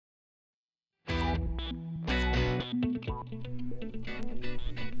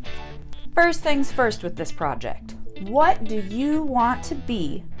First things first with this project. What do you want to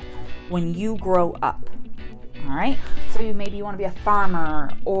be when you grow up? All right, so maybe you want to be a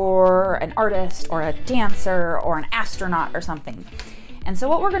farmer or an artist or a dancer or an astronaut or something. And so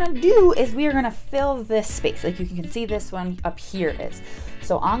what we're gonna do is we are gonna fill this space. Like you can see this one up here is.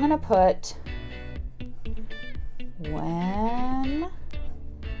 So I'm gonna put when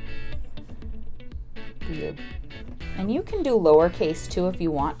you're, and you can do lowercase too if you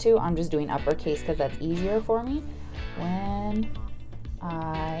want to. I'm just doing uppercase because that's easier for me. When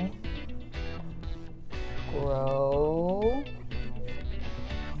I grow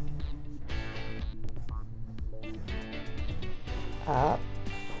up,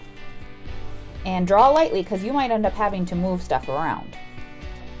 and draw lightly because you might end up having to move stuff around.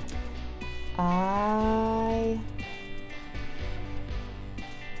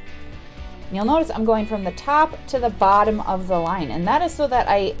 You'll notice I'm going from the top to the bottom of the line, and that is so that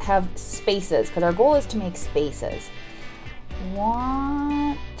I have spaces, because our goal is to make spaces.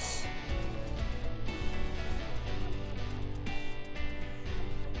 Want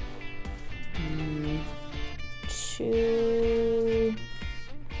to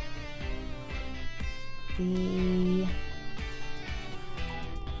be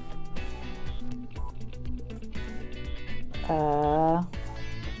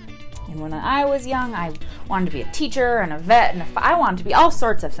and when I was young, I wanted to be a teacher and a vet, and I wanted to be all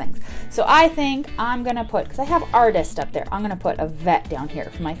sorts of things. So I think I'm gonna put, because I have artist up there, I'm gonna put a vet down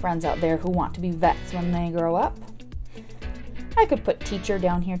here for my friends out there who want to be vets when they grow up. I could put teacher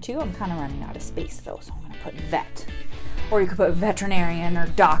down here too. I'm kind of running out of space though, so I'm gonna put vet. Or you could put veterinarian or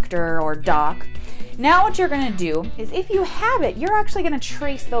doctor or doc. Now what you're gonna do is, if you have it, you're actually gonna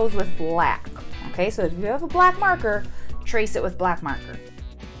trace those with black. Okay, so if you have a black marker, trace it with black marker.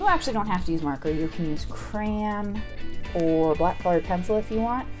 You actually don't have to use marker. You can use crayon or black colored pencil if you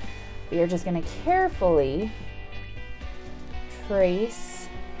want. But you're just gonna carefully trace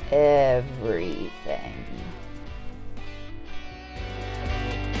everything.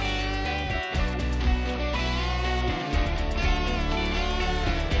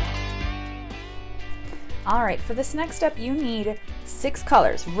 All right, for this next step, you need 6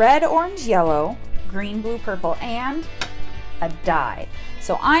 colors: red, orange, yellow, green, blue, purple, and a die.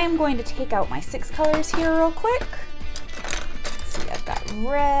 So I am going to take out my 6 colors here real quick. Let's see, I've got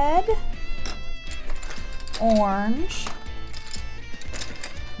red, orange,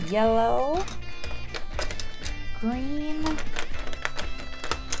 yellow, green,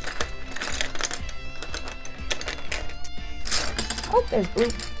 oh, there's blue,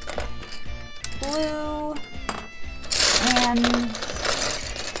 blue, and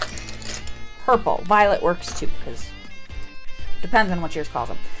purple. Violet works too, because depends on what yours calls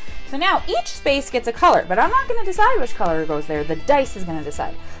them. So now each space gets a color, but I'm not going to decide which color goes there. The dice is going to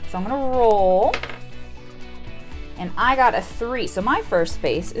decide. So I'm going to roll, and I got a 3. So my first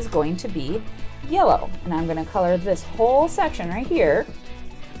space is going to be yellow, and I'm going to color this whole section right here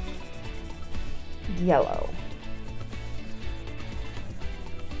yellow.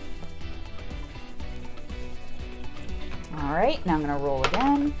 All right, now I'm going to roll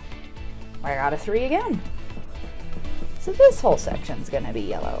again. I got a 3 again. So this whole section's gonna be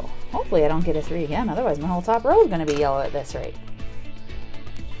yellow. Hopefully I don't get a 3 again, otherwise my whole top row is gonna be yellow at this rate.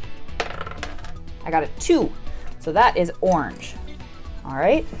 I got a 2, so that is orange. All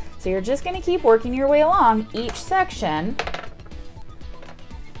right, so you're just gonna keep working your way along each section.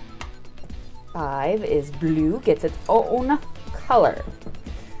 5 is blue, gets its own color.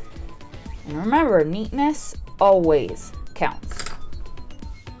 And remember, neatness always counts.